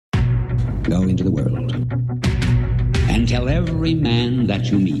Go into the world and tell every man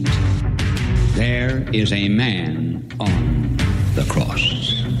that you meet, there is a man on the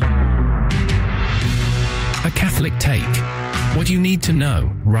cross. A Catholic Take. What you need to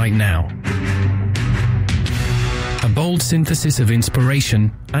know right now. A bold synthesis of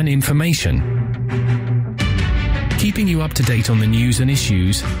inspiration and information. Keeping you up to date on the news and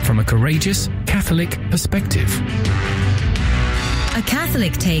issues from a courageous Catholic perspective. A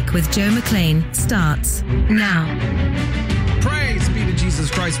Catholic Take with Joe McLean starts now. Praise be to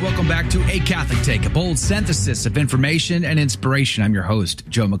Jesus Christ. Welcome back to A Catholic Take, a bold synthesis of information and inspiration. I'm your host,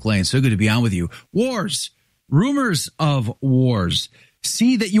 Joe McLean. So good to be on with you. Wars, rumors of wars.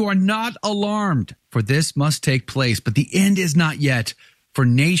 See that you are not alarmed, for this must take place, but the end is not yet. For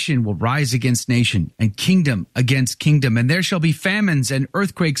nation will rise against nation, and kingdom against kingdom, and there shall be famines and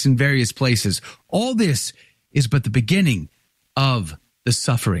earthquakes in various places. All this is but the beginning of the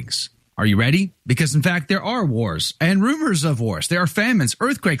sufferings. Are you ready? Because, in fact, there are wars and rumors of wars. There are famines,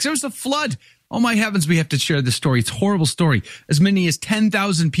 earthquakes. There was a flood. Oh, my heavens, we have to share this story. It's a horrible story. As many as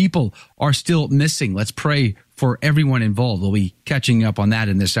 10,000 people are still missing. Let's pray for everyone involved. We'll be catching up on that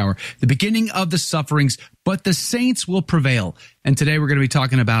in this hour. The beginning of the sufferings, but the saints will prevail. And today we're going to be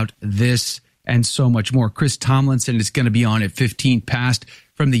talking about this and so much more. Chris Tomlinson is going to be on at 15 past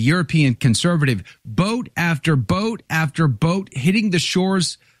from the European Conservative. Boat after boat after boat hitting the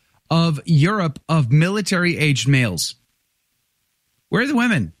shores of Europe of military-aged males. Where are the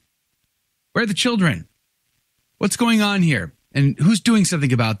women? Where are the children? What's going on here? And who's doing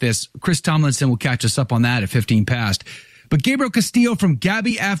something about this? Chris Tomlinson will catch us up on that at 15 past. But Gabriel Castillo from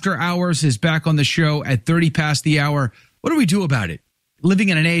Gabby After Hours is back on the show at 30 past the hour. What do we do about it? Living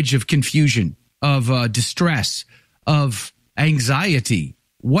in an age of confusion, of distress, of anxiety.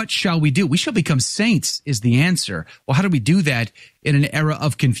 What shall we do? We shall become saints is the answer. Well, how do we do that in an era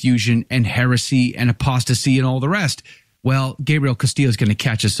of confusion and heresy and apostasy and all the rest? Well, Gabriel Castillo is going to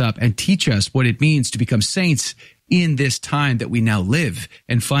catch us up and teach us what it means to become saints in this time that we now live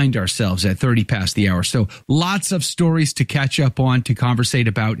and find ourselves at 30 past the hour. So lots of stories to catch up on, to conversate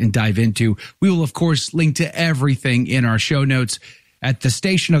about and dive into. We will, of course, link to everything in our show notes at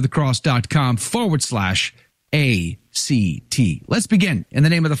thestationofthecross.com/ACT. Let's begin. In the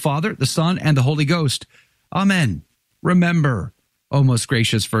name of the Father, the Son, and the Holy Ghost. Amen. Remember, O most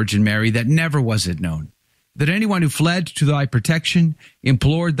gracious Virgin Mary, that never was it known that anyone who fled to thy protection,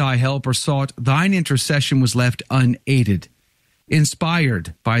 implored thy help, or sought thine intercession was left unaided.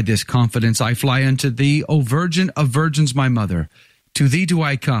 Inspired by this confidence, I fly unto thee, O Virgin of Virgins, my mother. To thee do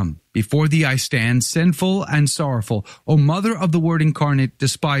I come, before thee I stand, sinful and sorrowful. O Mother of the Word incarnate,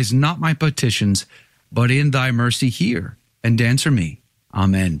 despise not my petitions, but in thy mercy hear and answer me.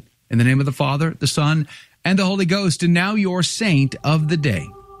 Amen. In the name of the Father, the Son, and the Holy Ghost. And now your saint of the day.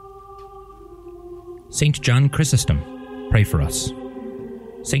 St. John Chrysostom, pray for us.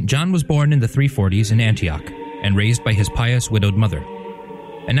 St. John was born in the 340s in Antioch and raised by his pious widowed mother.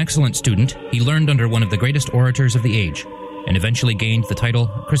 An excellent student, he learned under one of the greatest orators of the age and eventually gained the title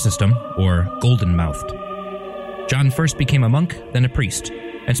Chrysostom, or golden-mouthed. John first became a monk, then a priest,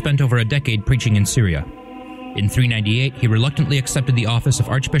 and spent over a decade preaching in Syria. In 398, he reluctantly accepted the office of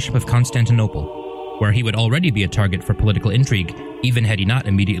Archbishop of Constantinople, where he would already be a target for political intrigue, even had he not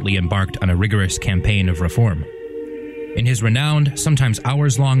immediately embarked on a rigorous campaign of reform. In his renowned, sometimes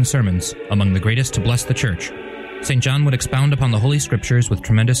hours-long sermons, among the greatest to bless the Church, St. John would expound upon the Holy Scriptures with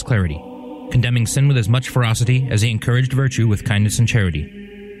tremendous clarity, condemning sin with as much ferocity as he encouraged virtue with kindness and charity,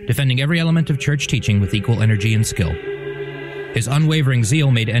 defending every element of Church teaching with equal energy and skill. His unwavering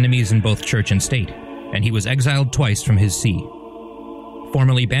zeal made enemies in both Church and State, and he was exiled twice from his see.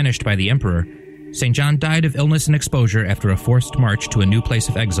 Formerly banished by the Emperor, St. John died of illness and exposure after a forced march to a new place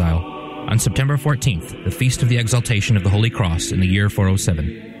of exile on September 14th, the feast of the exaltation of the Holy Cross in the year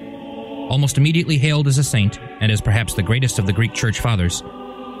 407. Almost immediately hailed as a saint, and as perhaps the greatest of the Greek Church Fathers,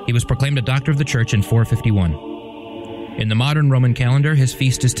 he was proclaimed a doctor of the Church in 451. In the modern Roman calendar, his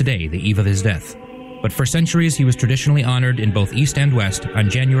feast is today, the eve of his death. But for centuries, he was traditionally honored in both East and West on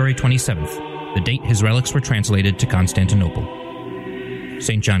January 27th, the date his relics were translated to Constantinople.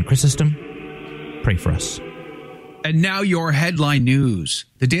 St. John Chrysostom, pray for us. And now your headline news.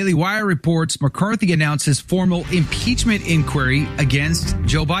 The Daily Wire reports McCarthy announces formal impeachment inquiry against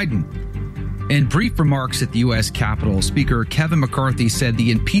Joe Biden. In brief remarks at the U.S. Capitol, Speaker Kevin McCarthy said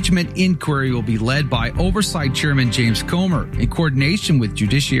the impeachment inquiry will be led by Oversight Chairman James Comer in coordination with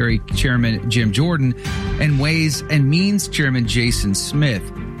Judiciary Chairman Jim Jordan and Ways and Means Chairman Jason Smith.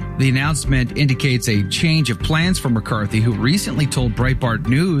 The announcement indicates a change of plans for McCarthy, who recently told Breitbart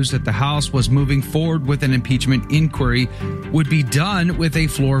News that the House was moving forward with an impeachment inquiry would be done with a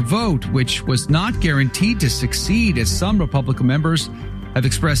floor vote, which was not guaranteed to succeed, as some Republican members have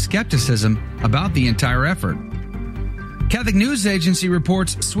expressed skepticism about the entire effort. Catholic News Agency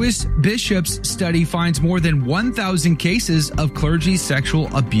reports Swiss bishops' study finds more than 1,000 cases of clergy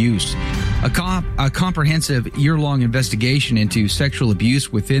sexual abuse. A comprehensive year-long investigation into sexual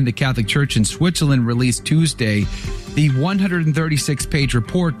abuse within the Catholic Church in Switzerland released Tuesday. The 136-page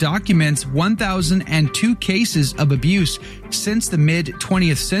report documents 1,002 cases of abuse since the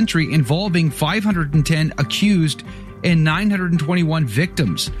mid-20th century, involving 510 accused and 921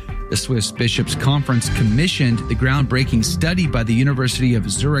 victims. The Swiss Bishops' Conference commissioned the groundbreaking study by the University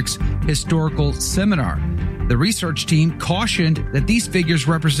of Zurich's Historical Seminar. The research team cautioned that these figures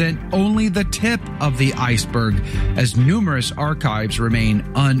represent only the tip of the iceberg, as numerous archives remain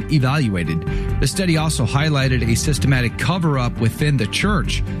unevaluated. The study also highlighted a systematic cover-up within the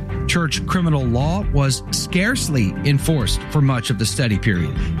church. Church criminal law was scarcely enforced for much of the study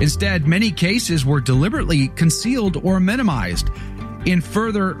period. Instead, many cases were deliberately concealed or minimized.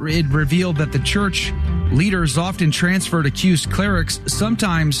 It revealed that the church leaders often transferred accused clerics,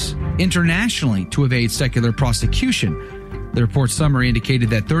 sometimes internationally, to evade secular prosecution. The report's summary indicated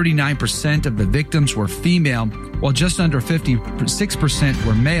that 39% of the victims were female, while just under 56%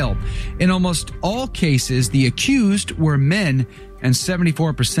 were male. In almost all cases, the accused were men, and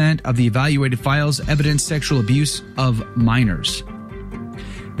 74% of the evaluated files evidenced sexual abuse of minors.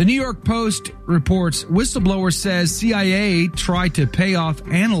 The New York Post reports whistleblower says CIA tried to pay off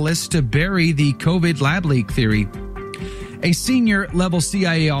analysts to bury the COVID lab leak theory. A senior-level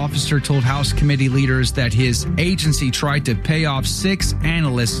CIA officer told House committee leaders that his agency tried to pay off 6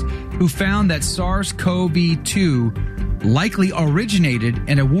 analysts who found that SARS-CoV-2 likely originated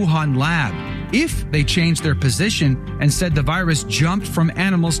in a Wuhan lab if they changed their position and said the virus jumped from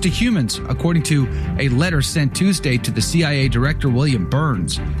animals to humans, according to a letter sent Tuesday to the CIA Director William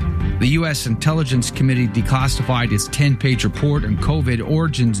Burns. The U.S. Intelligence Committee declassified its 10-page report on COVID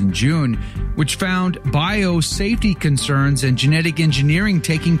origins in June, which found biosafety concerns and genetic engineering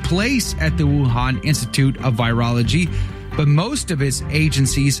taking place at the Wuhan Institute of Virology, but most of its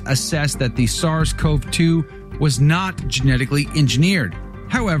agencies assessed that the SARS-CoV-2 was not genetically engineered.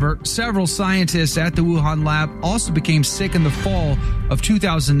 However, several scientists at the Wuhan lab also became sick in the fall of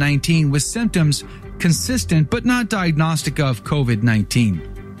 2019 with symptoms consistent but not diagnostic of COVID-19.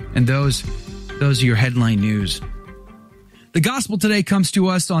 And those are your headline news. The gospel today comes to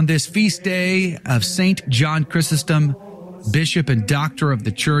us on this feast day of St. John Chrysostom, Bishop and Doctor of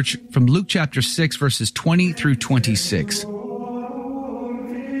the Church, from Luke chapter 6, verses 20 through 26.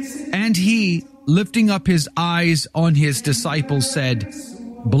 And he, lifting up his eyes on his disciples, said,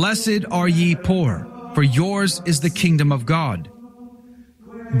 "Blessed are ye poor, for yours is the kingdom of God.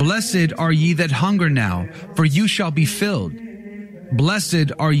 Blessed are ye that hunger now, for you shall be filled.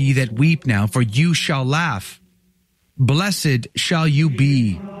 Blessed are ye that weep now, for you shall laugh. Blessed shall you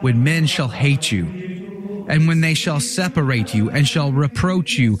be when men shall hate you, and when they shall separate you, and shall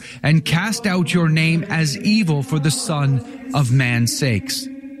reproach you, and cast out your name as evil for the Son of Man's sakes.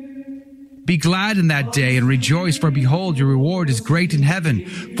 Be glad in that day, and rejoice, for behold, your reward is great in heaven.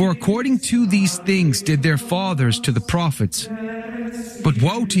 For according to these things did their fathers to the prophets. But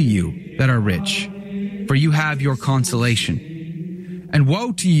woe to you that are rich, for you have your consolation. And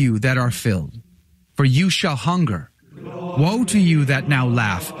woe to you that are filled, for you shall hunger. Woe to you that now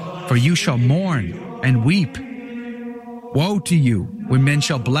laugh, for you shall mourn and weep. Woe to you when men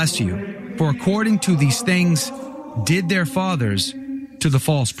shall bless you, for according to these things did their fathers to the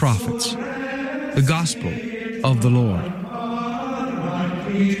false prophets." The gospel of the Lord.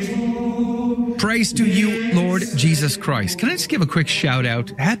 Praise to you, Lord Jesus Christ. Can I just give a quick shout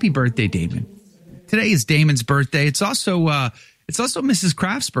out? Happy birthday, Damon. Today is Damon's birthday. It's also Mrs.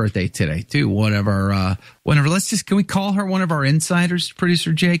 Kraft's birthday today, too. Can we call her one of our insiders,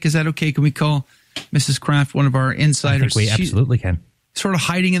 producer Jake? Is that okay? Can we call Mrs. Kraft one of our insiders? I think we absolutely can. Sort of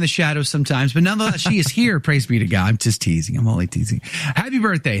hiding in the shadows sometimes, but nonetheless, she is here. Praise be to God. I'm just teasing. I'm only teasing. Happy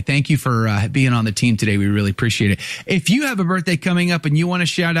birthday. Thank you for being on the team today. We really appreciate it. If you have a birthday coming up and you want to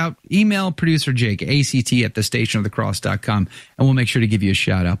shout out, email producer Jake, ACT@thestationofthecross.com, and we'll make sure to give you a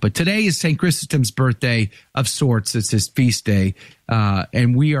shout out. But today is St. Chrysostom's birthday of sorts. It's his feast day,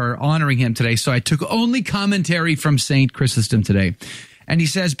 and we are honoring him today. So I took only commentary from St. Chrysostom today. And he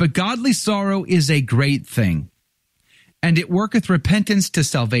says, "But godly sorrow is a great thing, and it worketh repentance to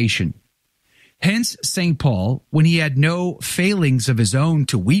salvation. Hence St. Paul, when he had no failings of his own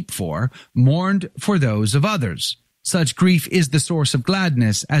to weep for, mourned for those of others. Such grief is the source of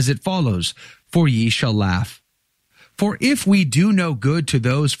gladness, as it follows, for ye shall laugh. For if we do no good to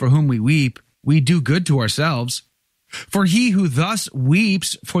those for whom we weep, we do good to ourselves. For he who thus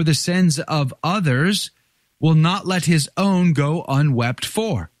weeps for the sins of others will not let his own go unwept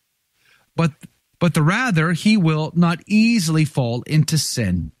for. But the rather he will not easily fall into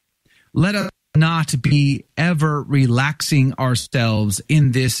sin. Let us not be ever relaxing ourselves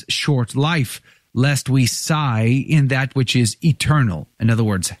in this short life, lest we sigh in that which is eternal, in other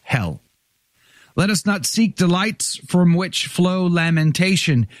words, hell. Let us not seek delights from which flow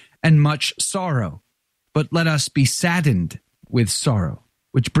lamentation and much sorrow, but let us be saddened with sorrow,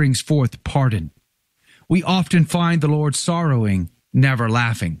 which brings forth pardon. We often find the Lord sorrowing, never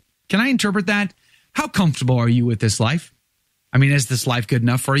laughing. Can I interpret that? How comfortable are you with this life? I mean, is this life good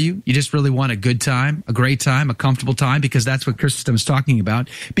enough for you? You just really want a good time, a great time, a comfortable time, because that's what Christendom is talking about.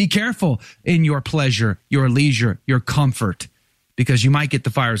 Be careful in your pleasure, your leisure, your comfort, because you might get the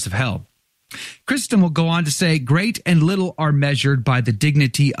fires of hell. Christendom will go on to say, great and little are measured by the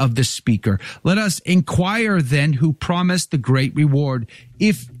dignity of the speaker. Let us inquire then who promised the great reward.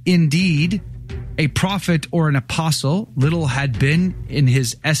 If indeed a prophet or an apostle, little had been in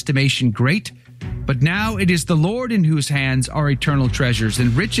his estimation great, but now it is the Lord in whose hands are eternal treasures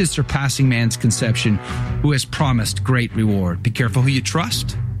and riches surpassing man's conception, who has promised great reward. Be careful who you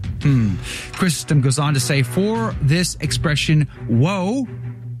trust. Christendom goes on to say, for this expression, woe,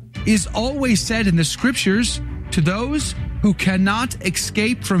 is always said in the scriptures to those who cannot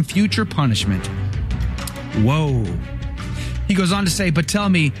escape from future punishment. Woe. He goes on to say, but tell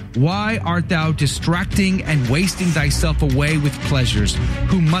me, why art thou distracting and wasting thyself away with pleasures,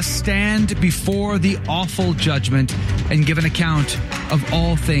 who must stand before the awful judgment and give an account of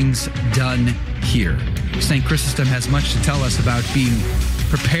all things done here? St. Chrysostom has much to tell us about being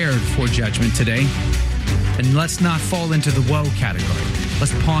prepared for judgment today. And let's not fall into the woe category.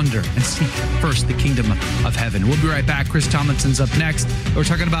 Let's ponder and seek first the kingdom of heaven. We'll be right back. Chris Tomlinson's up next. We're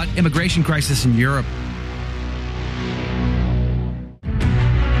talking about immigration crisis in Europe.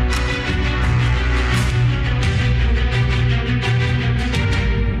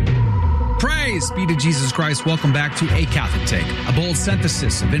 Praise be to Jesus Christ. Welcome back to A Catholic Take, a bold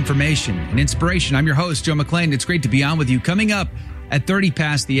synthesis of information and inspiration. I'm your host, Joe McClain. It's great to be on with you. Coming up at 30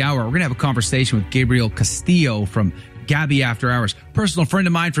 past the hour, we're going to have a conversation with Gabriel Castillo from Gabby After Hours, personal friend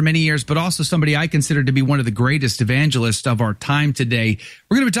of mine for many years, but also somebody I consider to be one of the greatest evangelists of our time today.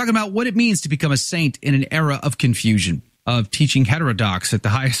 We're going to be talking about what it means to become a saint in an era of confusion, of teaching heterodox at the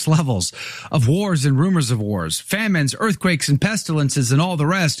highest levels, of wars and rumors of wars, famines, earthquakes, and pestilences, and all the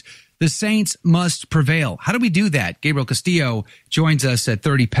rest. The saints must prevail. How do we do that? Gabriel Castillo joins us at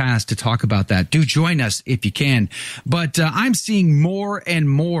 30 past to talk about that. Do join us if you can. But I'm seeing more and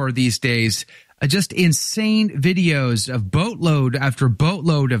more these days just insane videos of boatload after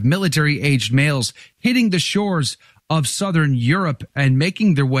boatload of military-aged males hitting the shores of southern Europe and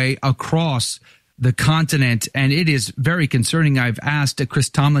making their way across the continent. And it is very concerning. I've asked Chris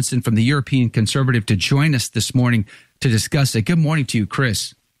Tomlinson from the European Conservative to join us this morning to discuss it. Good morning to you,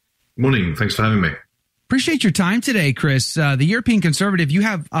 Chris. Morning. Thanks for having me. Appreciate your time today, Chris. The European Conservative, you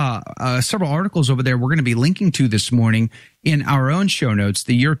have several articles over there we're going to be linking to this morning in our own show notes.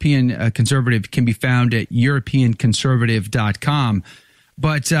 The European Conservative can be found at europeanconservative.com.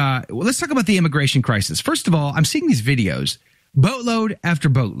 But let's talk about the immigration crisis. First of all, I'm seeing these videos, boatload after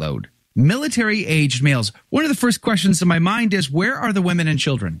boatload, military-aged males. One of the first questions in my mind is, where are the women and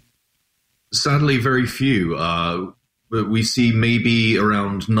children? Sadly, very few. But we see maybe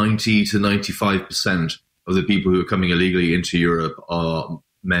around 90 to 95% of the people who are coming illegally into Europe are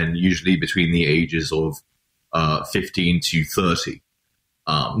men, usually between the ages of 15 to 30.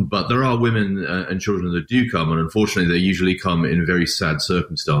 But there are women and children that do come, and unfortunately they usually come in very sad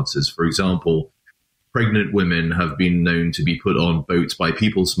circumstances. For example, pregnant women have been known to be put on boats by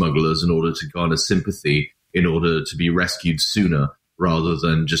people smugglers in order to garner sympathy, in order to be rescued sooner, rather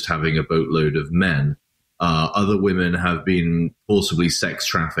than just having a boatload of men. Other women have been forcibly sex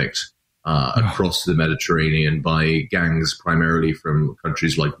trafficked across the Mediterranean by gangs, primarily from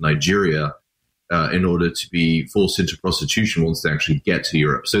countries like Nigeria, in order to be forced into prostitution once they actually get to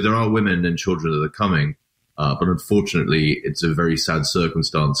Europe. So there are women and children that are coming, but unfortunately it's a very sad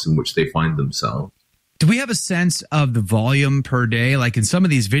circumstance in which they find themselves. Do we have a sense of the volume per day? Like in some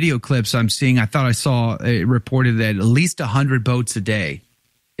of these video clips I'm seeing, I thought I saw it reported that at least 100 boats a day.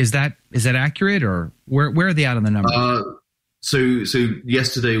 Is that accurate, or where are they at on the number? So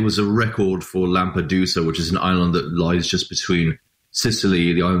yesterday was a record for Lampedusa, which is an island that lies just between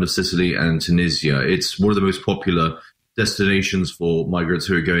Sicily, the island of Sicily, and Tunisia. It's one of the most popular destinations for migrants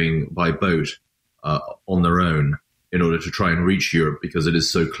who are going by boat on their own. in order to try and reach Europe because it is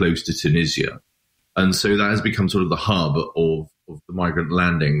so close to Tunisia. And so that has become sort of the hub of the migrant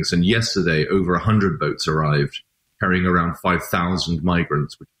landings. And yesterday, over 100 boats arrived, carrying around 5,000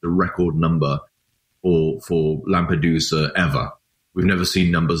 migrants, which is a record number for Lampedusa ever. We've never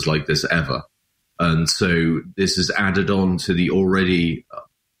seen numbers like this ever. And so this is added on to the already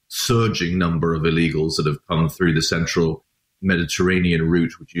surging number of illegals that have come through the central Mediterranean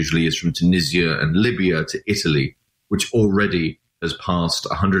route, which usually is from Tunisia and Libya to Italy, which already has passed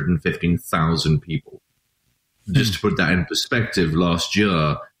 115,000 people. Just to put that in perspective, last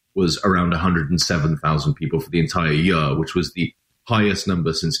year was around 107,000 people for the entire year, which was the highest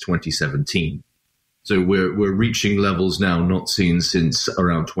number since 2017. So we're reaching levels now not seen since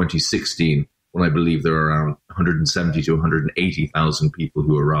around 2016, when I believe there are around 170 to 180,000 people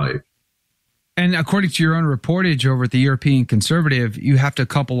who arrived. And according to your own reportage over at the European Conservative, you have to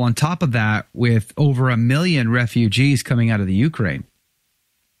couple on top of that with over 1 million refugees coming out of the Ukraine.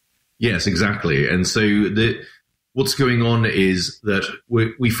 Yes, exactly. And so what's going on is that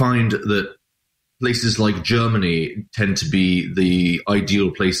we find that places like Germany tend to be the ideal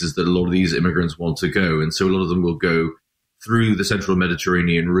places that a lot of these immigrants want to go. And so a lot of them will go through the central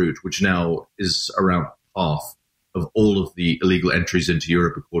Mediterranean route, which now is around half of all of the illegal entries into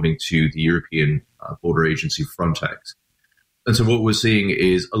Europe, according to the European border agency Frontex. And so what we're seeing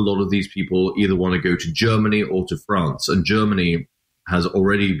is a lot of these people either want to go to Germany or to France. And Germany has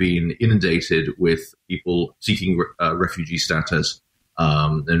already been inundated with people seeking refugee status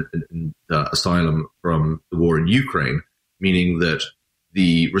and asylum from the war in Ukraine, meaning that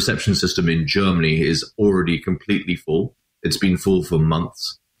the reception system in Germany is already completely full. It's been full for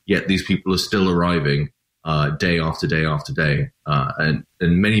months, yet these people are still arriving day after day after day. And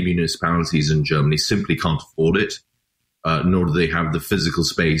many municipalities in Germany simply can't afford it, nor do they have the physical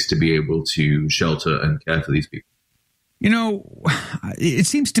space to be able to shelter and care for these people. You know, it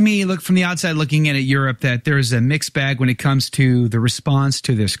seems to me, look from the outside looking in at Europe, that there's a mixed bag when it comes to the response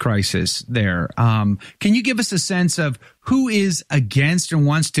to this crisis there. Can you give us a sense of who is against and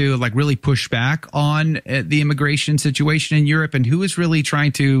wants to really push back on the immigration situation in Europe, and who is really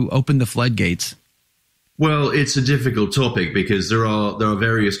trying to open the floodgates? Well, it's a difficult topic because there are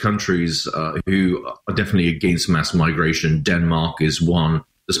various countries who are definitely against mass migration. Denmark is one,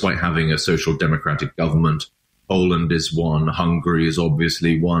 despite having a social democratic government. Poland is one. Hungary is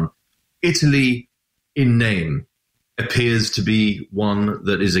obviously one. Italy, in name, appears to be one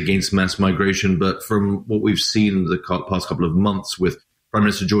that is against mass migration. But from what we've seen the past couple of months with Prime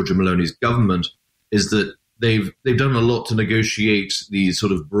Minister Giorgia Meloni's government, is that they've done a lot to negotiate these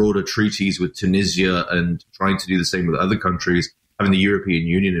sort of broader treaties with Tunisia and trying to do the same with other countries, having the European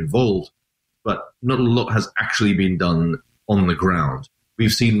Union involved. But not a lot has actually been done on the ground.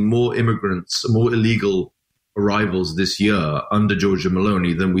 We've seen more immigrants, more illegal arrivals this year under Giorgia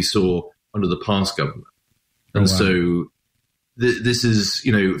Meloni than we saw under the past government. And so this is,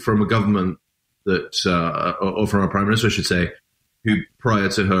 from a government that, or from a prime minister, I should say, who prior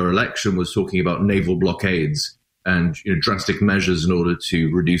to her election was talking about naval blockades and drastic measures in order to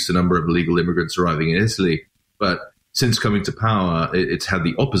reduce the number of illegal immigrants arriving in Italy. But since coming to power, it's had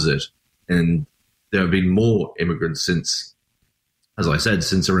the opposite. And there have been more immigrants since, as I said,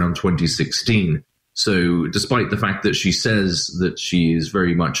 since around 2016. So despite the fact that she says that she is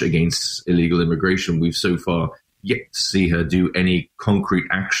very much against illegal immigration, we've so far yet to see her do any concrete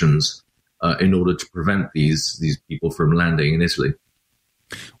actions in order to prevent these people from landing in Italy.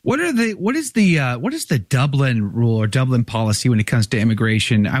 What is the Dublin rule or Dublin policy when it comes to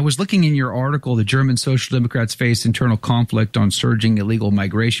immigration? I was looking in your article, the German Social Democrats face internal conflict on surging illegal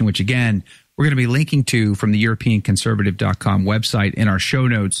migration, which again, we're going to be linking to from the EuropeanConservative.com website in our show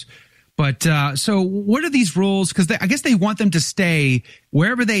notes. But so what are these rules? Because I guess they want them to stay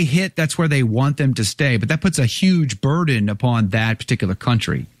wherever they hit. That's where they want them to stay. But that puts a huge burden upon that particular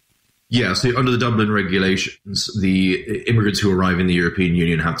country. Yeah, so under the Dublin regulations, the immigrants who arrive in the European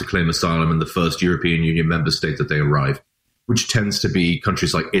Union have to claim asylum in the first European Union member state that they arrive, which tends to be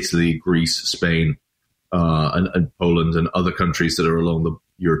countries like Italy, Greece, Spain, and Poland, and other countries that are along the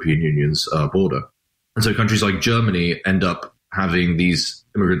European Union's border. And so countries like Germany end up having these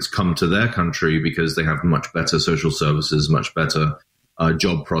immigrants come to their country because they have much better social services, much better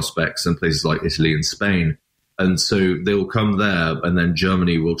job prospects than places like Italy and Spain. And so they will come there, and then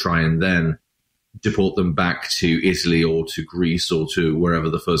Germany will try and then deport them back to Italy or to Greece or to wherever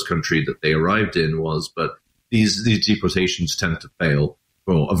the first country that they arrived in was. But these deportations tend to fail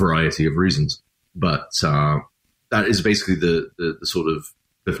for a variety of reasons. But that is basically the sort of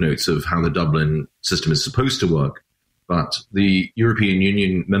cliff notes of how the Dublin system is supposed to work. but the European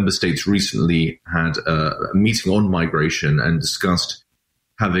Union member states recently had a meeting on migration and discussed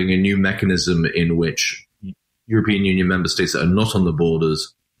having a new mechanism in which European Union member states that are not on the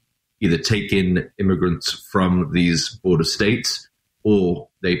borders either take in immigrants from these border states or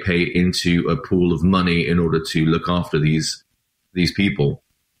they pay into a pool of money in order to look after these people.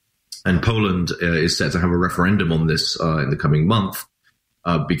 And Poland is set to have a referendum on this in the coming month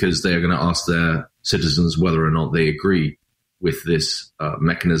because they are going to ask their citizens whether or not they agree with this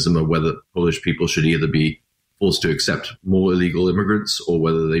mechanism, or whether Polish people should either be forced to accept more illegal immigrants or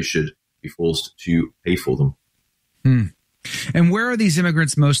whether they should be forced to pay for them. And where are these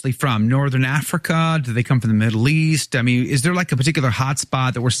immigrants mostly from? Northern Africa? Do they come from the Middle East? I mean, is there like a particular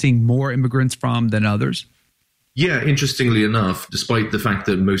hotspot that we're seeing more immigrants from than others? Yeah, interestingly enough, despite the fact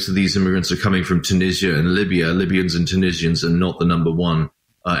that most of these immigrants are coming from Tunisia and Libya, Libyans and Tunisians are not the number one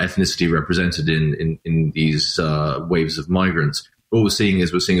ethnicity represented in these waves of migrants. What we're seeing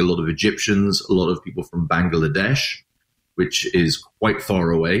a lot of Egyptians, a lot of people from Bangladesh, which is quite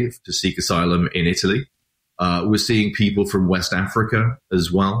far away, to seek asylum in Italy. We're seeing people from West Africa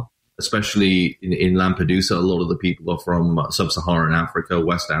as well, especially in Lampedusa. A lot of the people are from sub-Saharan Africa,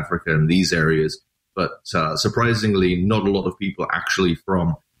 West Africa, and these areas. But surprisingly, not a lot of people actually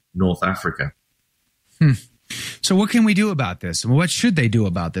from North Africa. So what can we do about this? What should they do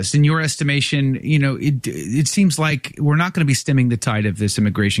about this? In your estimation, it seems like we're not going to be stemming the tide of this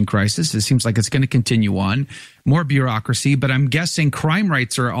immigration crisis. It seems like it's going to continue on. More bureaucracy, but I'm guessing crime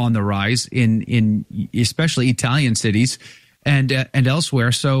rates are on the rise in especially Italian cities and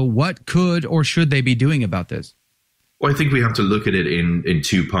elsewhere. So what could or should they be doing about this? Well, I think we have to look at it in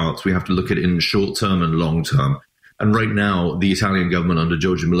two parts. We have to look at it in short term and long term. And right now, the Italian government under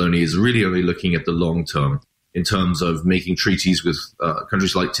Giorgia Meloni is really only looking at the long term in terms of making treaties with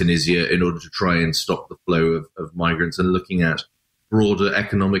countries like Tunisia in order to try and stop the flow of migrants, and looking at broader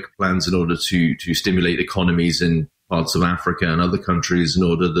economic plans in order to stimulate economies in parts of Africa and other countries in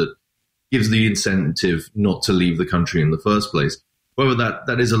order that gives the incentive not to leave the country in the first place. However,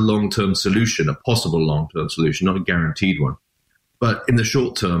 that is a long-term solution, a possible long-term solution, not a guaranteed one. But in the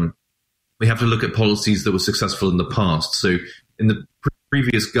short term, we have to look at policies that were successful in the past. So in the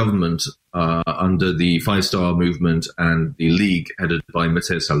previous government, under the Five Star Movement and the League headed by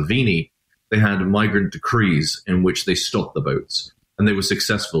Matteo Salvini, they had migrant decrees in which they stopped the boats. And they were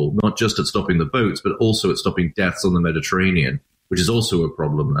successful, not just at stopping the boats, but also at stopping deaths on the Mediterranean, which is also a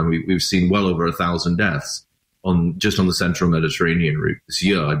problem. And we've seen well over 1,000 deaths on the central Mediterranean route this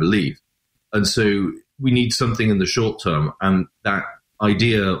year, I believe. And so we need something in the short term. And that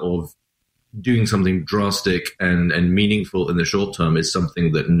idea of doing something drastic and meaningful in the short term is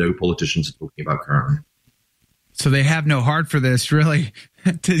something that no politicians are talking about currently. So they have no heart for this, really,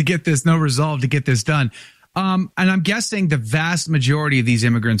 to get this, no resolve to get this done. And I'm guessing the vast majority of these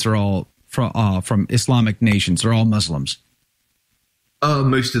immigrants are all from Islamic nations. They're all Muslims.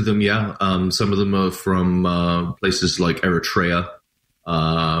 Most of them, yeah. Some of them are from places like Eritrea,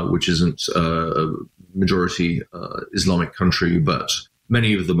 which isn't a majority Islamic country, but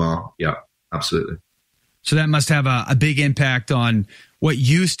many of them are, yeah, absolutely. So that must have a big impact on what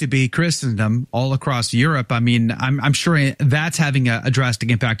used to be Christendom all across Europe. I mean, I'm sure that's having a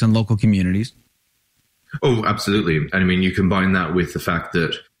drastic impact on local communities. Oh, absolutely. And I mean, you combine that with the fact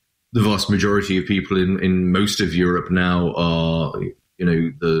that the vast majority of people in most of Europe now are,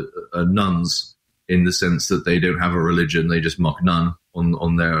 the nuns, in the sense that they don't have a religion. They just mock nun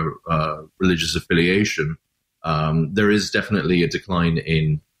on their religious affiliation. There is definitely a decline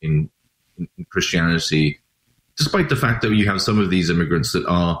in Christianity, despite the fact that you have some of these immigrants that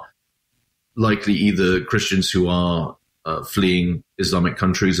are likely either Christians who are fleeing Islamic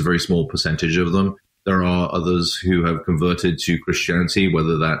countries, a very small percentage of them. There are others who have converted to Christianity,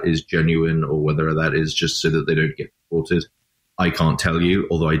 whether that is genuine or whether that is just so that they don't get deported. I can't tell you,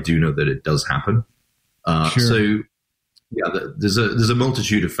 although I do know that it does happen. Sure. So, yeah, there's a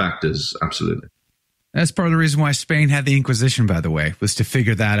multitude of factors, absolutely. That's part of the reason why Spain had the Inquisition, by the way, was to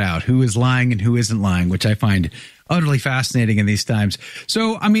figure that out, who is lying and who isn't lying, which I find utterly fascinating in these times.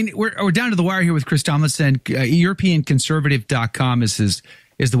 So, I mean, we're down to the wire here with Chris Tomlinson. EuropeanConservative.com is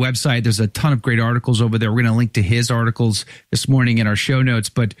the website. There's a ton of great articles over there. We're going to link to his articles this morning in our show notes.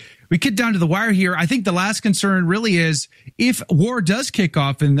 But we get down to the wire here. I think the last concern really is if war does kick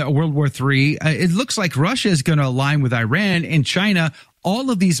off in World War III, it looks like Russia is going to align with Iran and China.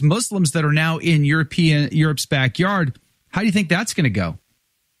 All of these Muslims that are now in Europe's backyard. How do you think that's going to go?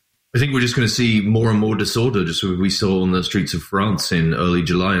 I think we're just going to see more and more disorder, just as we saw on the streets of France in early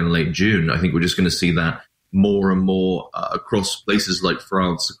July and late June. I think we're just going to see that more and more across places like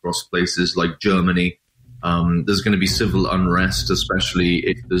France, across places like Germany. there's going to be civil unrest, especially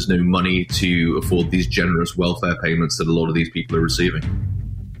if there's no money to afford these generous welfare payments that a lot of these people are receiving.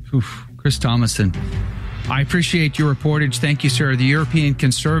 Oof. Chris Tomlinson, I appreciate your reportage. Thank you, sir. The European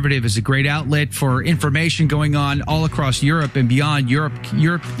Conservative is a great outlet for information going on all across Europe and beyond.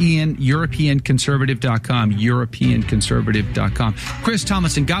 EuropeanConservative.com. EuropeanConservative.com. Chris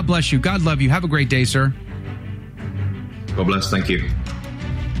Tomlinson, God bless you. God love you. Have a great day, sir. God bless. Thank you.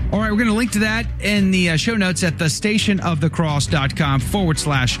 All right, we're going to link to that in the show notes at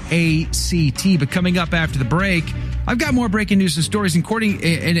thestationofthecross.com/ACT. But coming up after the break, I've got more breaking news and stories, including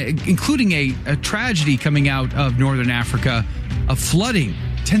a tragedy coming out of northern Africa, of flooding.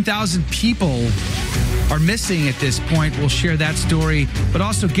 10,000 people are missing at this point. We'll share that story. But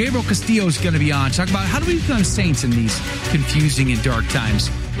also, Gabriel Castillo is going to be on. Talk about how do we become saints in these confusing and dark times.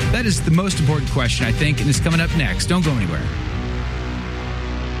 That is the most important question, I think, and it's coming up next. Don't go anywhere.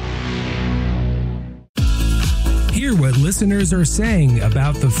 Hear what listeners are saying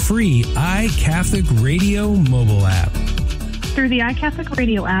about the free iCatholic Radio mobile app. Through the iCatholic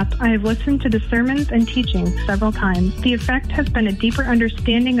Radio app, I have listened to the sermons and teachings several times. The effect has been a deeper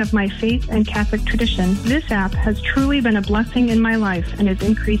understanding of my faith and Catholic tradition. This app has truly been a blessing in my life and has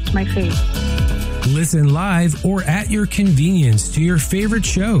increased my faith. Listen live or at your convenience to your favorite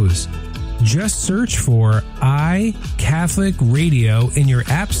shows. Just search for iCatholic Radio in your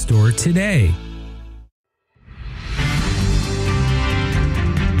app store today.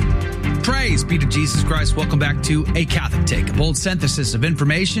 Praise be to Jesus Christ. Welcome back to A Catholic Take, a bold synthesis of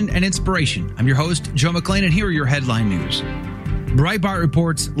information and inspiration. I'm your host, Joe McClain, and here are your headline news. Breitbart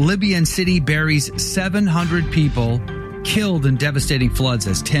reports Libyan city buries 700 people killed in devastating floods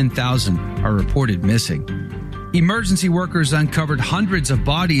as 10,000 are reported missing. Emergency workers uncovered hundreds of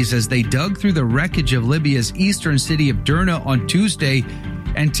bodies as they dug through the wreckage of Libya's eastern city of Derna on Tuesday,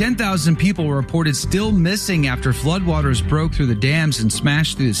 and 10,000 people were reported still missing after floodwaters broke through the dams and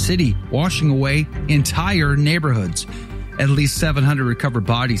smashed through the city, washing away entire neighborhoods. At least 700 recovered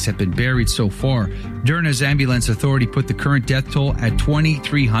bodies have been buried so far. Derna's ambulance authority put the current death toll at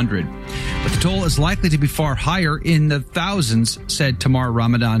 2,300. But the toll is likely to be far higher, in the thousands, said Tamar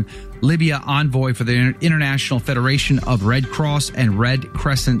Ramadan, Libya envoy for the International Federation of Red Cross and Red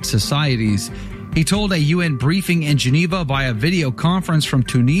Crescent Societies. He told a UN briefing in Geneva via video conference from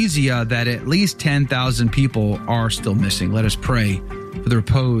Tunisia that at least 10,000 people are still missing. Let us pray for the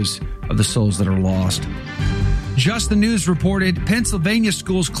repose of the souls that are lost. Just the News reported Pennsylvania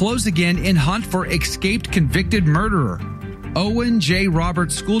schools close again in hunt for escaped convicted murderer. Owen J.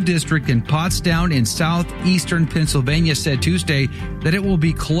 Roberts School District in Pottstown in southeastern Pennsylvania said Tuesday that it will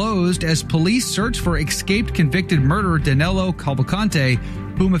be closed as police search for escaped convicted murderer Danilo Cavalcante,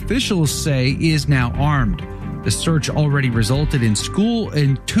 whom officials say is now armed. The search already resulted in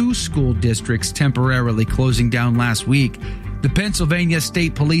two school districts temporarily closing down last week. The Pennsylvania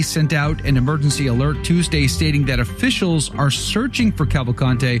State Police sent out an emergency alert Tuesday stating that officials are searching for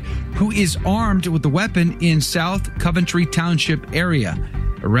Cavalcante, who is armed with a weapon in South Coventry Township area.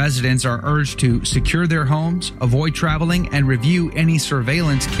 Residents are urged to secure their homes, avoid traveling, and review any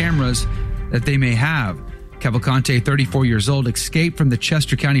surveillance cameras that they may have. Cavalcante, 34 years old, escaped from the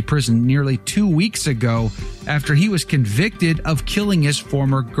Chester County Prison nearly 2 weeks ago after he was convicted of killing his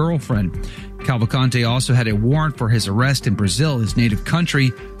former girlfriend. Cavalcante also had a warrant for his arrest in Brazil, his native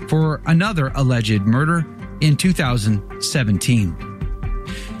country, for another alleged murder in 2017.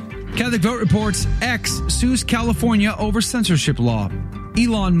 Catholic Vote reports X sues California over censorship law.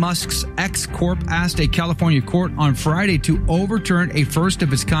 Elon Musk's X Corp asked a California court on Friday to overturn a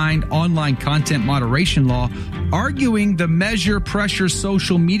first-of-its-kind online content moderation law, arguing the measure pressures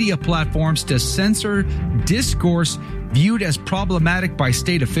social media platforms to censor discourse viewed as problematic by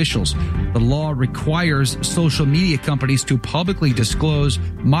state officials. The law requires social media companies to publicly disclose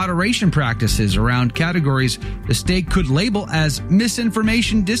moderation practices around categories the state could label as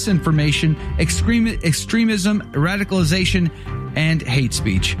misinformation, disinformation, extremism, radicalization, and hate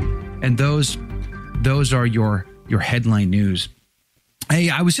speech. And those are your headline news. Hey,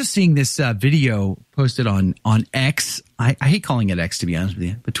 I was just seeing this video posted on X. I hate calling it X, to be honest with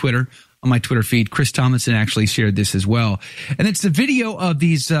you, but Twitter. On my Twitter feed, Chris Tomlinson actually shared this as well. And it's the video of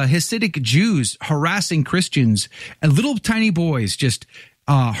these Hasidic Jews harassing Christians and little tiny boys just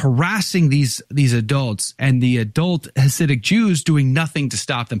harassing these adults, and the adult Hasidic Jews doing nothing to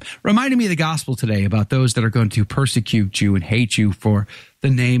stop them. Reminded me of the gospel today about those that are going to persecute you and hate you for the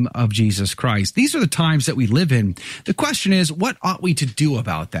name of Jesus Christ. These are the times that we live in. The question is, what ought we to do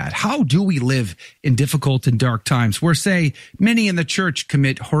about that? How do we live in difficult and dark times where, say, many in the church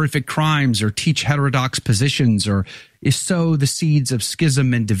commit horrific crimes or teach heterodox positions or sow the seeds of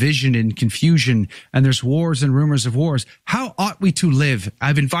schism and division and confusion, and there's wars and rumors of wars? How ought we to live?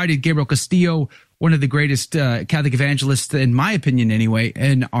 I've invited Gabriel Castillo, one of the greatest Catholic evangelists, in my opinion anyway,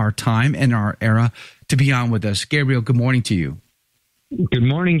 in our time, in our era, to be on with us. Gabriel, good morning to you. Good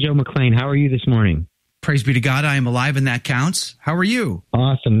morning, Joe McLean. How are you this morning? Praise be to God. I am alive, and that counts. How are you?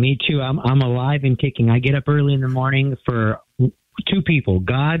 Awesome. Me too. I'm alive and kicking. I get up early in the morning for two people,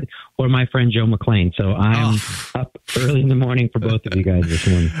 God or my friend Joe McLean. So I'm up early in the morning for both of you guys this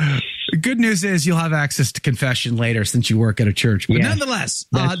morning. The good news is you'll have access to confession later since you work at a church. But nonetheless,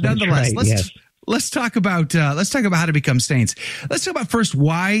 right. Let's talk about how to become saints. Let's talk about first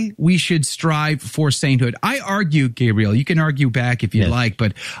why we should strive for sainthood. I argue, Gabriel, you can argue back if you like,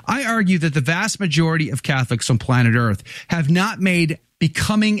 but I argue that the vast majority of Catholics on planet Earth have not made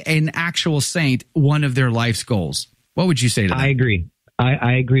becoming an actual saint one of their life's goals. What would you say to that? I agree.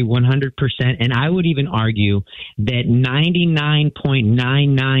 I agree 100%. And I would even argue that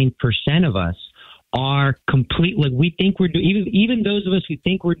 99.99% of us are completely, we think we're doing, even those of us who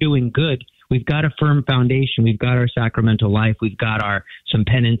think we're doing good, we've got a firm foundation. We've got our sacramental life. We've got some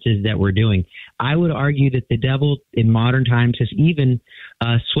penances that we're doing. I would argue that the devil in modern times has even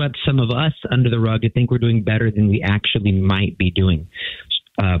swept some of us under the rug to think we're doing better than we actually might be doing.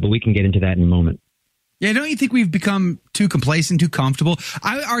 But we can get into that in a moment. Yeah, don't you think we've become too complacent, too comfortable?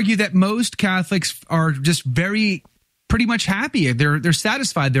 I argue that most Catholics are just pretty much happy. They're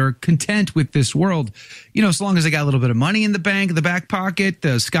satisfied. They're content with this world. You know, as long as they got a little bit of money in the bank, the back pocket,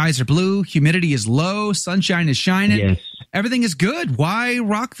 the skies are blue, humidity is low, sunshine is shining. Yes. Everything is good. Why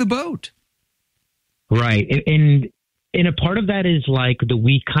rock the boat? Right. And a part of that is like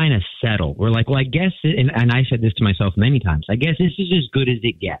we kind of settle. We're like, well, I guess, and I said this to myself many times, I guess this is as good as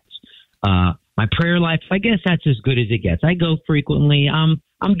it gets. My prayer life, I guess that's as good as it gets. I go frequently. I'm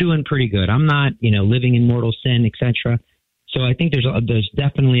doing pretty good. I'm not, living in mortal sin, etc. So I think there's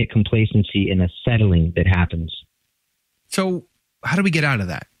definitely a complacency and a settling that happens. So how do we get out of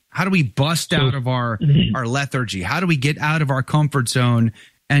that? How do we bust out of our lethargy? How do we get out of our comfort zone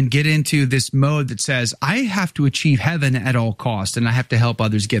and get into this mode that says, I have to achieve heaven at all costs, and I have to help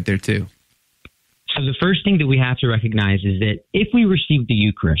others get there too? So the first thing that we have to recognize is that if we receive the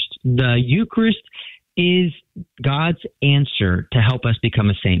Eucharist is God's answer to help us become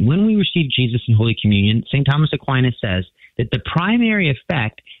a saint. When we receive Jesus in Holy Communion, St. Thomas Aquinas says that the primary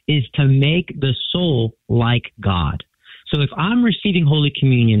effect is to make the soul like God. So if I'm receiving Holy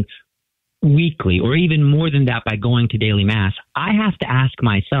Communion weekly, or even more than that by going to daily Mass, I have to ask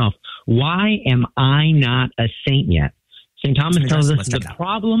myself, why am I not a saint yet? St. Thomas tells us the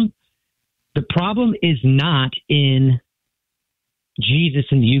problem is not in Jesus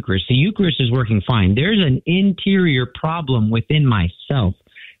and the Eucharist. The Eucharist is working fine. There's an interior problem within myself.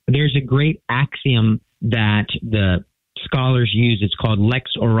 There's a great axiom that the scholars use. It's called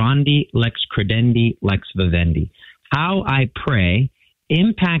lex orandi, lex credendi, lex vivendi. How I pray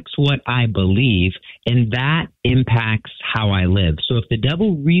impacts what I believe, and that impacts how I live. So if the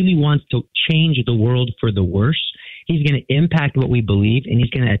devil really wants to change the world for the worse, he's going to impact what we believe, and he's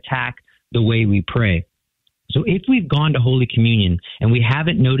going to attack the way we pray. So if we've gone to Holy Communion and we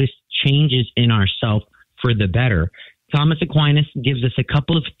haven't noticed changes in ourselves for the better, Thomas Aquinas gives us a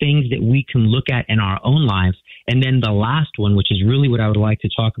couple of things that we can look at in our own lives. And then the last one, which is really what I would like to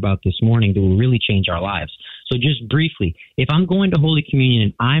talk about this morning, that will really change our lives. So just briefly, if I'm going to Holy Communion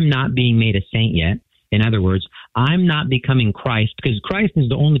and I'm not being made a saint yet, in other words, I'm not becoming Christ, because Christ is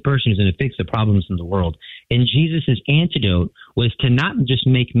the only person who's going to fix the problems in the world. And Jesus' antidote was to not just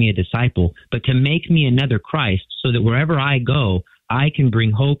make me a disciple, but to make me another Christ, so that wherever I go, I can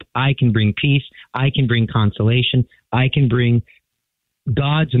bring hope, I can bring peace, I can bring consolation, I can bring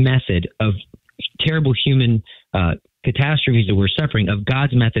God's method of terrible human catastrophes that we're suffering, of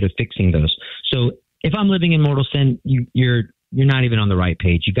God's method of fixing those. So if I'm living in mortal sin, you're not even on the right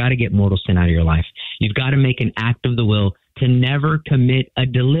page. You got to get mortal sin out of your life. You've got to make an act of the will to never commit a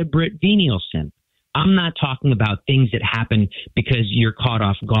deliberate venial sin. I'm not talking about things that happen because you're caught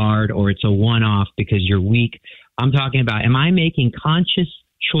off guard or it's a one-off because you're weak. I'm talking about, am I making conscious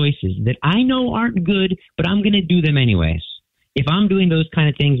choices that I know aren't good, but I'm going to do them anyways? If I'm doing those kind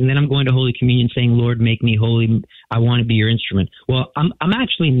of things and then I'm going to Holy Communion saying, Lord, make me holy, I want to be your instrument. Well, I'm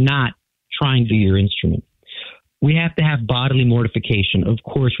actually not trying to be your instrument. we have to have bodily mortification. Of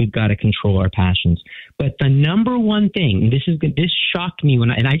course, we've got to control our passions. But the number one thing, and this shocked me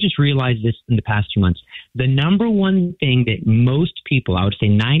and I just realized this in the past 2 months, the number one thing that most people, I would say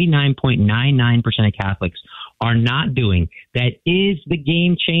 99.99% of Catholics, are not doing, that is the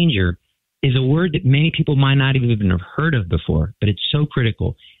game changer, is a word that many people might not even have heard of before, but it's so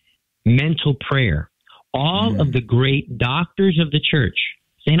critical. Mental prayer. All of the great doctors of the church,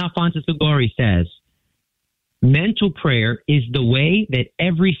 St. Alphonsus Liguori says, mental prayer is the way that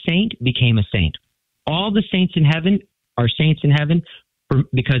every saint became a saint. All the saints in heaven are saints in heaven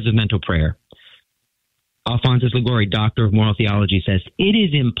because of mental prayer. Alphonsus Liguori, doctor of moral theology, says, it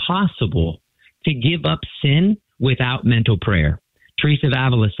is impossible to give up sin without mental prayer. Teresa of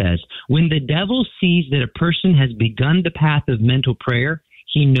Avila says, when the devil sees that a person has begun the path of mental prayer,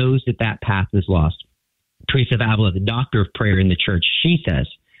 he knows that that path is lost. Teresa of Avila, the doctor of prayer in the church, she says,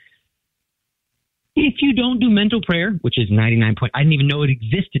 if you don't do mental prayer, which is 99 point, I didn't even know it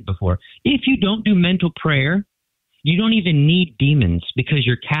existed before. If you don't do mental prayer, you don't even need demons because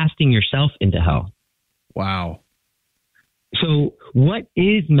you're casting yourself into hell. Wow. So what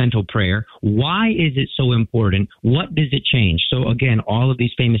is mental prayer? Why is it so important? What does it change? So again, all of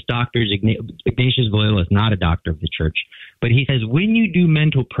these famous doctors, Ignatius Loyola is not a doctor of the church, but he says when you do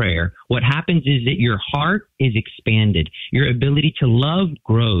mental prayer, what happens is that your heart is expanded. Your ability to love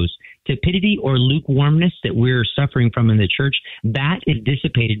grows. Tepidity or lukewarmness that we're suffering from in the church, that is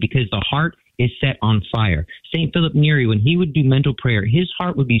dissipated because the heart is set on fire. St. Philip Neri, when he would do mental prayer, his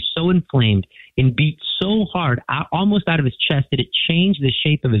heart would be so inflamed and beat so hard, almost out of his chest, that it changed the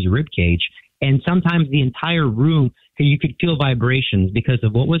shape of his rib cage. And sometimes the entire room, you could feel vibrations because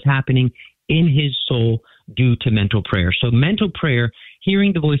of what was happening in his soul due to mental prayer. So mental prayer,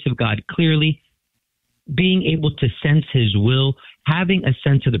 hearing the voice of God clearly, being able to sense his will, having a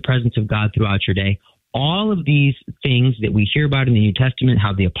sense of the presence of God throughout your day, all of these things that we hear about in the New Testament,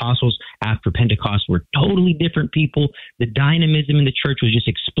 how the apostles after Pentecost were totally different people. The dynamism in the church was just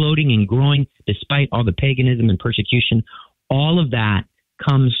exploding and growing despite all the paganism and persecution. All of that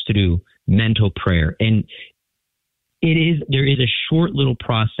comes through mental prayer. And there is a short little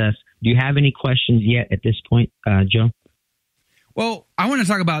process. Do you have any questions yet at this point, Joe? Well, I want to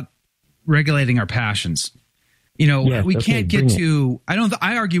talk about regulating our passions. We can't get to,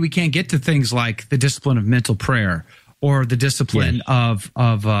 I argue we can't get to things like the discipline of mental prayer or the discipline of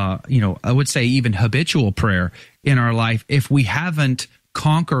I would say even habitual prayer in our life if we haven't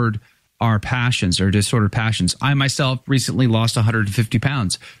conquered our passions or disordered passions. I myself recently lost 150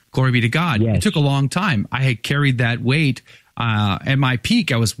 pounds. Glory be to God. Yes. It took a long time. I had carried that weight. At my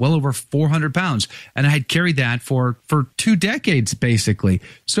peak, I was well over 400 pounds, and I had carried that for 2 decades, basically.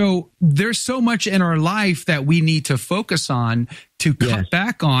 So there's so much in our life that we need to focus on to cut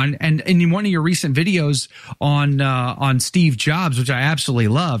back on. And in one of your recent videos on Steve Jobs, which I absolutely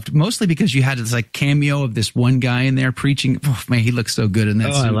loved, mostly because you had this like cameo of this one guy in there preaching. Oh man, he looks so good in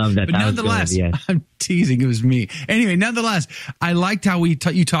that suit. I love that. But nonetheless, I'm teasing. It was me. Anyway, nonetheless, I liked how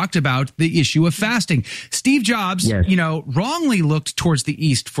you talked about the issue of fasting. Steve Jobs, wrongly looked towards the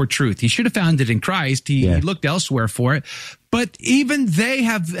East for truth. He should have found it in Christ. He looked elsewhere for it. But even they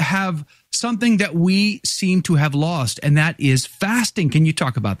have something that we seem to have lost, and that is fasting. Can you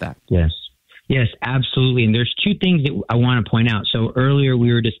talk about that? Yes, absolutely. And there's 2 things that I want to point out. So earlier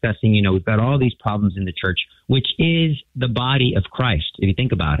we were discussing, we've got all these problems in the church, which is the body of Christ, if you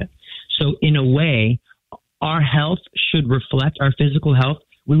think about it. So in a way, our health should reflect our physical health.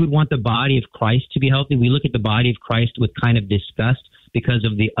 We would want the body of Christ to be healthy. We look at the body of Christ with kind of disgust because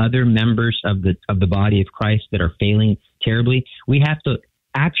of the other members of the body of Christ that are failing terribly. We have to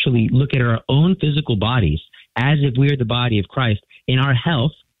actually look at our own physical bodies as if we are the body of Christ. In our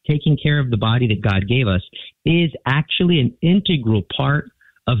health, taking care of the body that God gave us is actually an integral part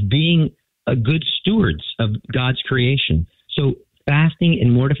of being a good stewards of God's creation. So fasting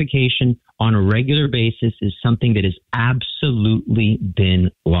and mortification on a regular basis is something that has absolutely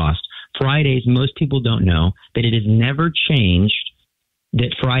been lost. Fridays, most people don't know that it has never changed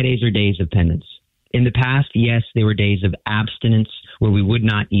that Fridays are days of penance. In the past, yes, they were days of abstinence where we would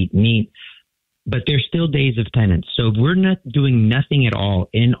not eat meat, but they're still days of penance. So if we're not doing nothing at all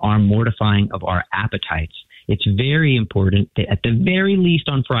in our mortifying of our appetites, it's very important that at the very least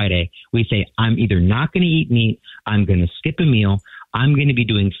on Friday, we say, I'm either not going to eat meat, I'm going to skip a meal, I'm going to be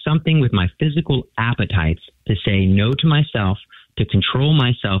doing something with my physical appetites to say no to myself, to control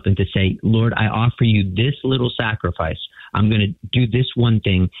myself, and to say, Lord, I offer you this little sacrifice. I'm going to do this one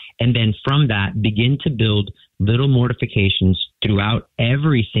thing. And then from that, begin to build little mortifications throughout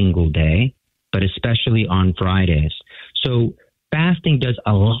every single day, but especially on Fridays. So fasting does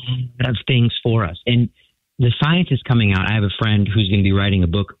a lot of things for us. And the science is coming out. I have a friend who's going to be writing a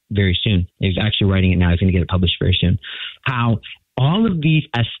book very soon. He's actually writing it now. He's going to get it published very soon. How all of these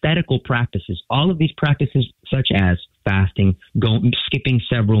aesthetical practices, all of these practices such as fasting, skipping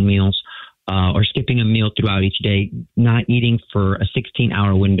several meals, or skipping a meal throughout each day, not eating for a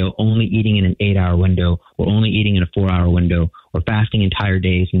 16-hour window, only eating in an 8-hour window, or only eating in a 4-hour window, or fasting entire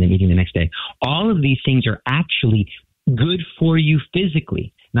days and then eating the next day. All of these things are actually good for you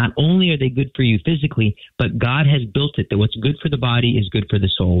physically. Not only are they good for you physically, but God has built it that what's good for the body is good for the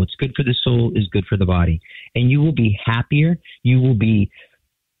soul. What's good for the soul is good for the body. And you will be happier. You will be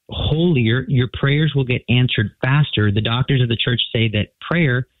holier. Your prayers will get answered faster. The doctors of the church say that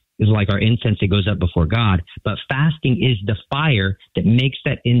prayer is like our incense that goes up before God, but fasting is the fire that makes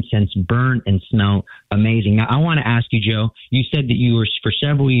that incense burn and smell amazing. Now, I want to ask you, Joe, you said that you were for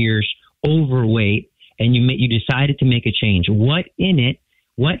several years overweight and you decided to make a change. What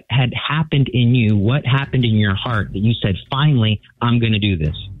had happened in you? What happened in your heart that you said, finally, I'm going to do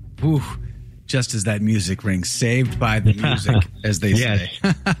this? Ooh, just as that music rings, saved by the music, as they say.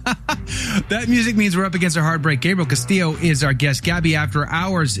 That music means we're up against our heartbreak. Gabriel Castillo is our guest. Gabby After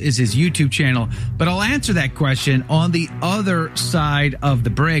Hours is his YouTube channel. But I'll answer that question on the other side of the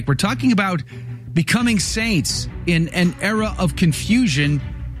break. We're talking about becoming saints in an era of confusion.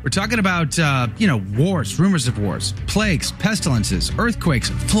 We're talking about, wars, rumors of wars, plagues, pestilences, earthquakes,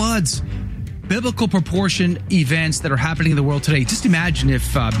 floods, biblical proportion events that are happening in the world today. Just imagine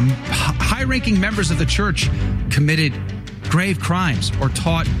if high-ranking members of the church committed grave crimes or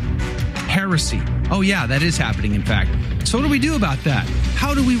taught heresy. Oh, yeah, that is happening, in fact. So what do we do about that?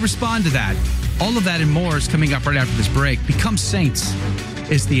 How do we respond to that? All of that and more is coming up right after this break. Become saints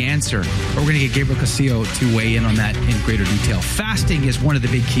is the answer. But we're going to get Gabriel Castillo to weigh in on that in greater detail. Fasting is one of the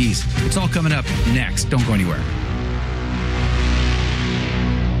big keys. It's all coming up next. Don't go anywhere.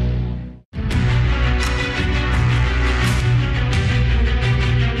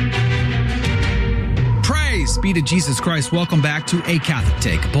 Praise be to Jesus Christ. Welcome back to A Catholic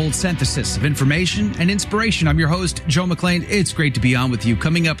Take, a bold synthesis of information and inspiration. I'm your host, Joe McClain. It's great to be on with you.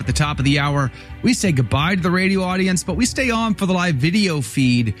 Coming up at the top of the hour, we say goodbye to the radio audience, but we stay on for the live video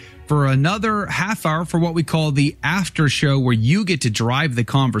feed for another half hour for what we call the after show, where you get to drive the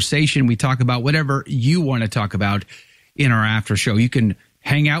conversation. We talk about whatever you want to talk about in our after show. You can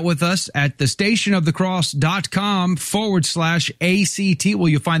hang out with us at thestationofthecross.com/ACT,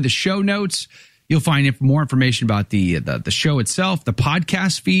 where you'll find the show notes. You'll find more information about the show itself, the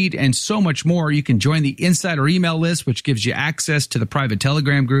podcast feed, and so much more. You can join the insider email list, which gives you access to the private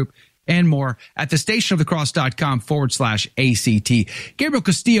Telegram group and more at thestationofthecross.com/ACT. Gabriel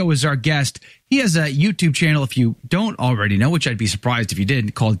Castillo is our guest. He has a YouTube channel, if you don't already know, which I'd be surprised if you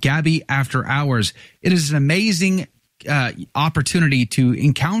did, called Gabby After Hours. It is an amazing opportunity to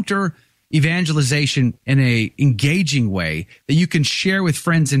encounter evangelization in a engaging way that you can share with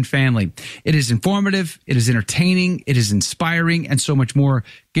friends and family. It is informative, it is entertaining, it is inspiring, and so much more.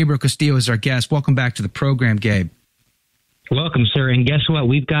 Gabriel Castillo is our guest. Welcome back to the program, Gabe. Welcome, sir. And guess what?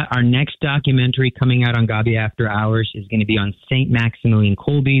 We've got our next documentary coming out on Gabby After Hours is going to be on Saint Maximilian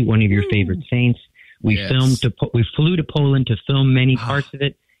Kolbe, one of your favorite saints. We flew to Poland to film many parts of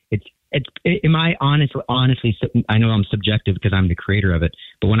it. Honestly, I know I'm subjective because I'm the creator of it,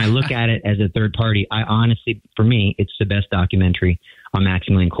 but when I look at it as a third party, for me, it's the best documentary on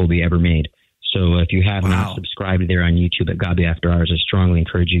Maximilian Kolbe ever made. So if you have not subscribed there on YouTube at Gabby After Hours, I strongly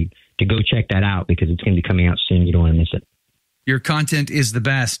encourage you to go check that out because it's going to be coming out soon. You don't want to miss it. Your content is the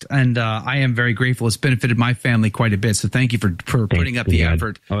best, and I am very grateful. It's benefited my family quite a bit, so thank you for putting up the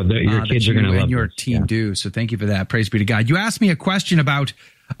effort. Your kids are going to love it. And your team do, so thank you for that. Praise be to God. You asked me a question about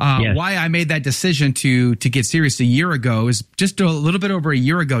why I made that decision to get serious a year ago. It was just a little bit over a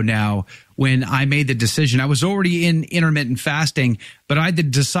year ago now when I made the decision. I was already in intermittent fasting, but I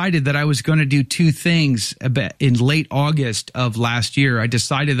decided that I was going to do two things in late August of last year. I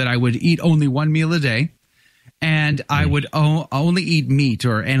decided that I would eat only one meal a day, and I would only eat meat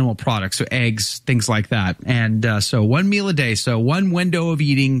or animal products, so eggs, things like that. And so one meal a day, so one window of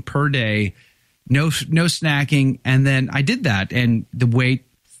eating per day, no snacking. And then I did that, and the weight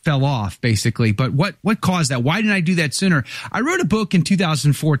fell off, basically. But what caused that? Why didn't I do that sooner? I wrote a book in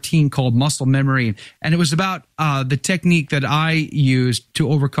 2014 called Muscle Memory, and it was about the technique that I used to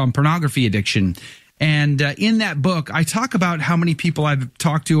overcome pornography addiction. And in that book, I talk about how many people I've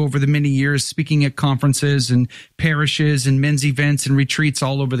talked to over the many years, speaking at conferences and parishes and men's events and retreats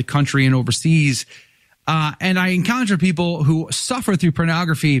all over the country and overseas. And I encounter people who suffer through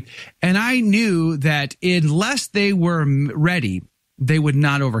pornography, and I knew that unless they were ready, they would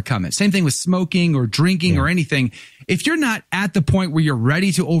not overcome it. Same thing with smoking or drinking or anything. If you're not at the point where you're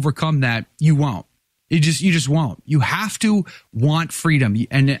ready to overcome that, you won't. You just won't. You have to want freedom,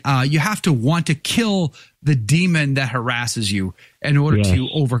 and you have to want to kill the demon that harasses you in order to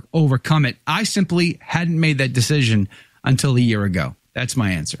overcome it. I simply hadn't made that decision until a year ago. That's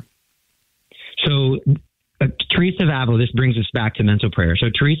my answer. So Teresa of Avila, this brings us back to mental prayer. So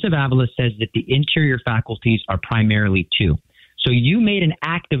Teresa of Avila says that the interior faculties are primarily two. So you made an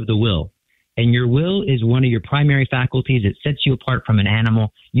act of the will, and your will is one of your primary faculties. It sets you apart from an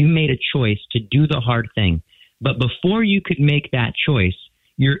animal. You made a choice to do the hard thing. But before you could make that choice,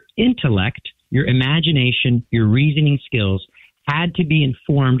 your intellect, your imagination, your reasoning skills had to be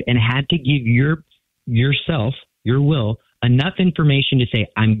informed and had to give yourself, your will, enough information to say,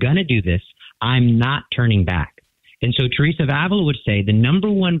 I'm going to do this. I'm not turning back. And so Teresa of Avila would say the number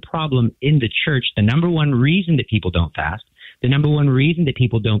one problem in the church, the number one reason that people don't fast, the number one reason that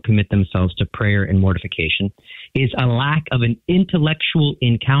people don't commit themselves to prayer and mortification is a lack of an intellectual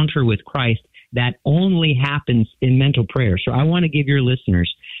encounter with Christ that only happens in mental prayer. So I want to give your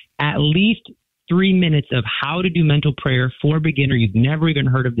listeners at least 3 minutes of how to do mental prayer for a beginner. You've never even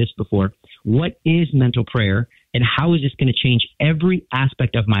heard of this before. What is mental prayer, and how is this going to change every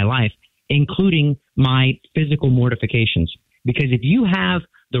aspect of my life, including my physical mortifications? Because if you have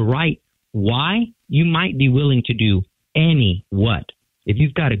the right why, you might be willing to do any what, if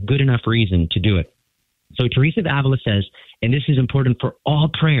you've got a good enough reason to do it. So Teresa of Avila says, and this is important for all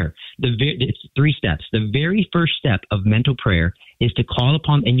prayer, it's 3 steps. The very first step of mental prayer is to call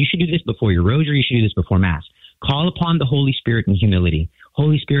upon, and you should do this before your rosary, you should do this before Mass. Call upon the Holy Spirit in humility.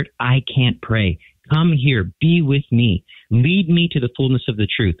 Holy Spirit, I can't pray. Come here, be with me. Lead me to the fullness of the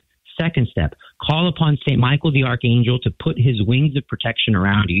truth. Second step, call upon St. Michael the Archangel to put his wings of protection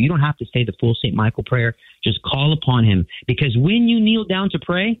around you. You don't have to say the full St. Michael prayer. Just call upon him. Because when you kneel down to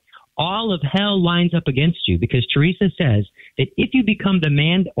pray, all of hell lines up against you. Because Teresa says that if you become the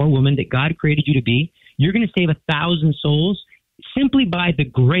man or woman that God created you to be, you're going to save 1,000 souls simply by the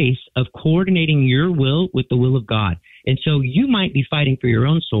grace of coordinating your will with the will of God. And so you might be fighting for your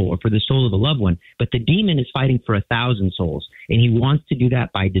own soul or for the soul of a loved one, but the demon is fighting for 1,000 souls. And he wants to do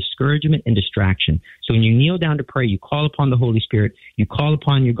that by discouragement and distraction. So when you kneel down to pray, you call upon the Holy Spirit, you call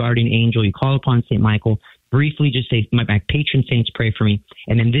upon your guardian angel, you call upon St. Michael, briefly just say, my patron saints, pray for me.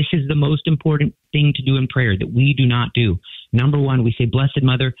 And then this is the most important thing to do in prayer that we do not do. Number one, we say, Blessed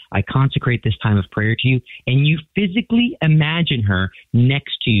Mother, I consecrate this time of prayer to you. And you physically imagine her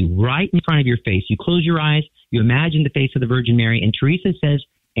next to you, right in front of your face. You close your eyes, you imagine the face of the Virgin Mary. And Teresa says,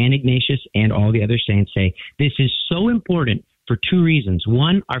 and Ignatius and all the other saints say, this is so important for 2 reasons.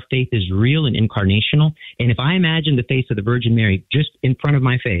 One, our faith is real and incarnational. And if I imagine the face of the Virgin Mary just in front of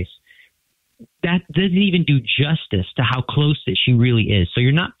my face, that doesn't even do justice to how close that she really is. So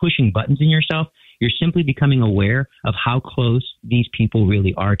you're not pushing buttons in yourself. You're simply becoming aware of how close these people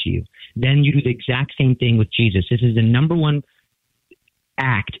really are to you. Then you do the exact same thing with Jesus. This is the number one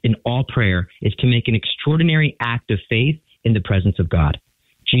act in all prayer, is to make an extraordinary act of faith in the presence of God.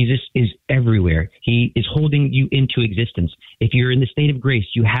 Jesus is everywhere. He is holding you into existence. If you're in the state of grace,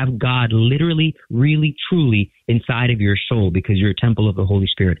 you have God literally, really, truly inside of your soul because you're a temple of the Holy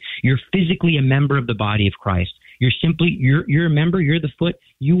Spirit. You're physically a member of the body of Christ. You're a member, you're the foot.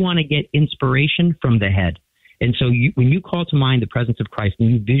 You want to get inspiration from the head. And so when you call to mind the presence of Christ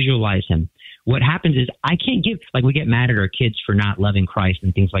and you visualize him, what happens is I can't give, like we get mad at our kids for not loving Christ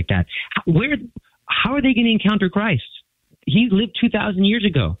and things like that. How are they going to encounter Christ? He lived 2,000 years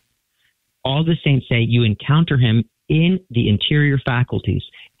ago. All the saints say you encounter him in the interior faculties,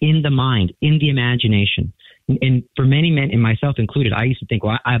 in the mind, in the imagination. And for many men, and myself included, I used to think,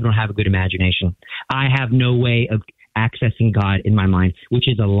 well, I don't have a good imagination. I have no way of accessing God in my mind, which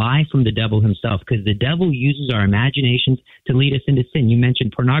is a lie from the devil himself, because the devil uses our imaginations to lead us into sin. You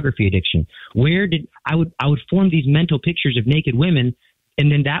mentioned pornography addiction. I would form these mental pictures of naked women,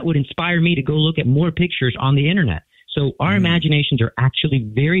 and then that would inspire me to go look at more pictures on the internet. So our imaginations are actually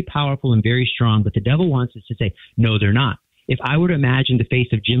very powerful and very strong, but the devil wants us to say, no, they're not. If I were to imagine the face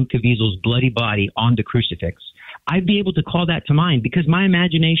of Jim Caviezel's bloody body on the crucifix, I'd be able to call that to mind because my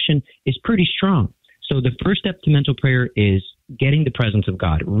imagination is pretty strong. So the first step to mental prayer is getting the presence of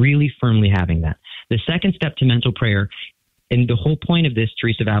God, really firmly having that. The second step to mental prayer, and the whole point of this,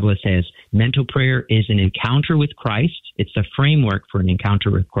 Teresa of Avila says, mental prayer is an encounter with Christ. It's the framework for an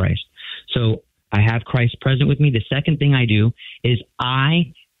encounter with Christ. So I have Christ present with me. The second thing I do is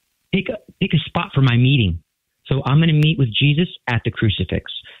I pick a spot for my meeting. So I'm going to meet with Jesus at the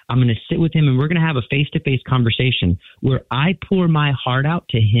crucifix. I'm going to sit with him and we're going to have a face-to-face conversation where I pour my heart out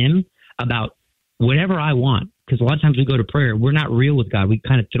to him about whatever I want. Because a lot of times we go to prayer, we're not real with God. We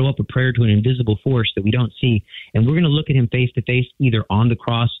kind of throw up a prayer to an invisible force that we don't see. And we're going to look at him face-to-face, either on the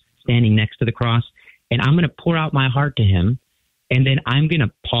cross, standing next to the cross. and I'm going to pour out my heart to him. And then I'm going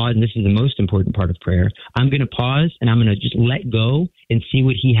to pause, and this is the most important part of prayer. I'm going to pause, and I'm going to just let go and see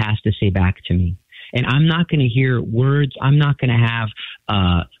what he has to say back to me. And I'm not going to hear words. I'm not going to have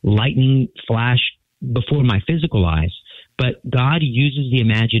lightning flash before my physical eyes. But God uses the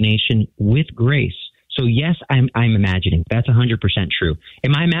imagination with grace. So yes, I'm imagining. That's 100% true.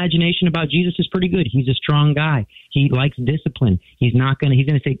 And my imagination about Jesus is pretty good. He's a strong guy. He likes discipline. He's going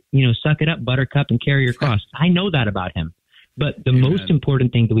to say, suck it up, buttercup, and carry your cross. I know that about him. But the most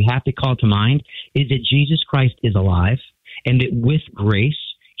important thing that we have to call to mind is that Jesus Christ is alive, and that with grace,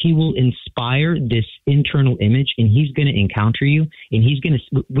 he will inspire this internal image, and he's going to encounter you, and he's going to,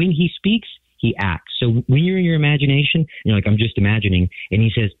 when he speaks, he acts. So when you're in your imagination, you're like, I'm just imagining, and he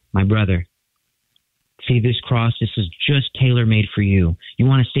says, my brother, see this cross? This is just tailor-made for you. You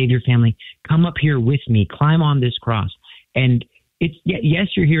want to save your family? Come up here with me. Climb on this cross. And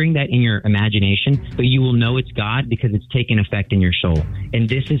yes, you're hearing that in your imagination, but you will know it's God because it's taken effect in your soul. And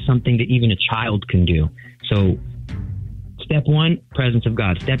this is something that even a child can do. So step 1, presence of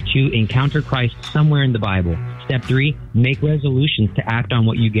God. Step 2, encounter Christ somewhere in the Bible. Step 3, make resolutions to act on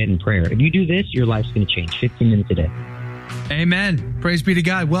what you get in prayer. If you do this, your life's going to change. 15 minutes a day. Amen. Praise be to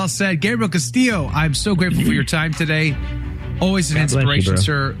God. Well said. Gabriel Castillo, I'm so grateful for your time today. Always an inspiration,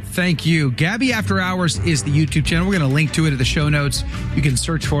 sir. Thank you. Gabby After Hours is the YouTube channel. We're going to link to it in the show notes. You can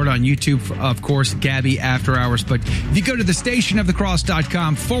search for it on YouTube, of course, Gabby After Hours. But if you go to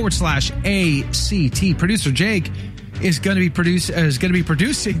thestationofthecross.com/ACT, producer Jake is going to be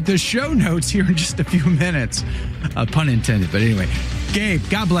producing the show notes here in just a few minutes. Pun intended. But anyway, Gabe,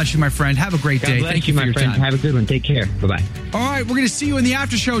 God bless you, my friend. Have a great day. Thank you for your time. Have a good one. Take care. Bye-bye. All right, we're going to see you in the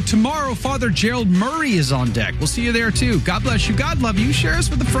after show tomorrow. Father Gerald Murray is on deck. We'll see you there too. God bless you. God love you. Share us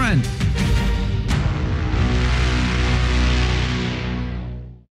with a friend.